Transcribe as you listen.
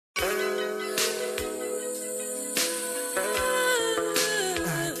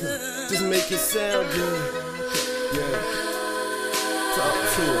make it sound good. Yeah. Talk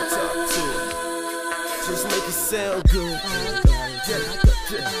to it. Just make it sound good.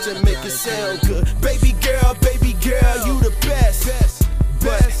 Just make it sound good. Baby girl, you the best.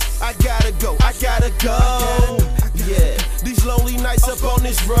 But I gotta go. Yeah, these lonely nights up on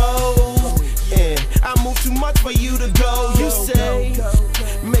this road, and I move too much for you to go. You say,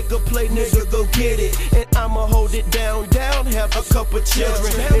 make a play, nigga, go get it, and I'ma hold it down, have a couple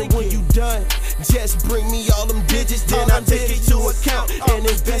children, and when you done, just bring me all them digits, then I take it to account and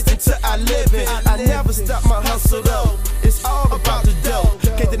invest until I live it. I never stop my hustle though, it's all about the dough.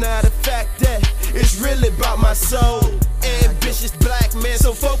 Can't deny the fact that it's really about my soul. Ambitious black man,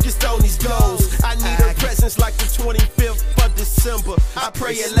 so focused on these goals. I need a presence like the 25th of December. I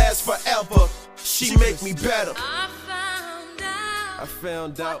pray it lasts forever. She make me better. I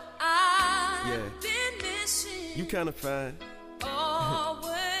found out. Yeah. You kinda fine.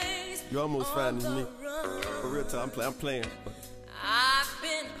 You almost fine as me. For real time, I'm playing.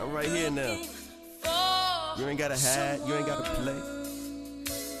 I'm right here now. You ain't gotta hide, you ain't gotta play.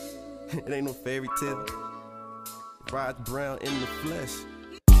 It ain't no fairy tale. Rod Brown in the flesh.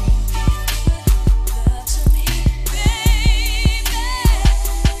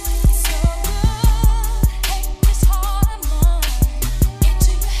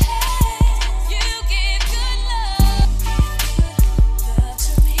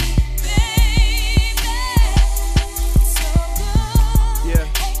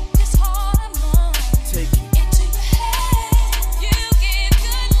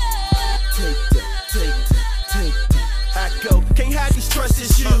 Trust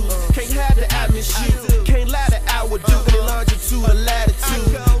issues, can't have the atmosphere, can't lie that I would do any longitude or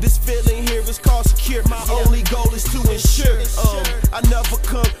latitude. This feeling here is called secure. My only goal is to ensure I never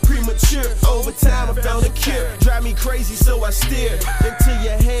come premature. Over time I found a cure. Drive me crazy, so I steer into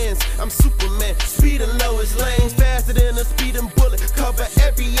your hands. I'm Superman, speeding lowest lanes, faster than a speeding bullet. Cover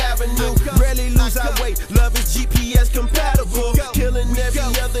every avenue, rarely lose our way. Love is GPS compatible, killing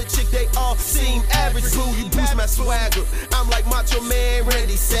every other chick. They all seem average. Boo, you boost my swagger. I'm like Macho Man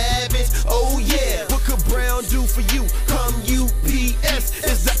Randy Savage. Oh yeah, what could Brown do for you? Come UPS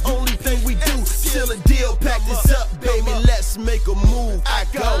is the only thing we do. Seal a deal, pack this up, baby. Let's make a move. I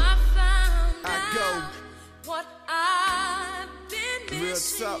go. What I've been Real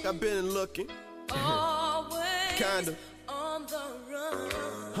talk, I've been looking. Kinda on the run.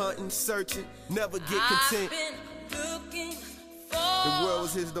 hunting, searching, never get content. I've been looking for The world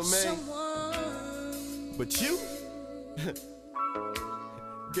was his domain, someone. but you,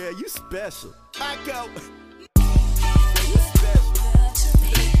 girl, you special. I go.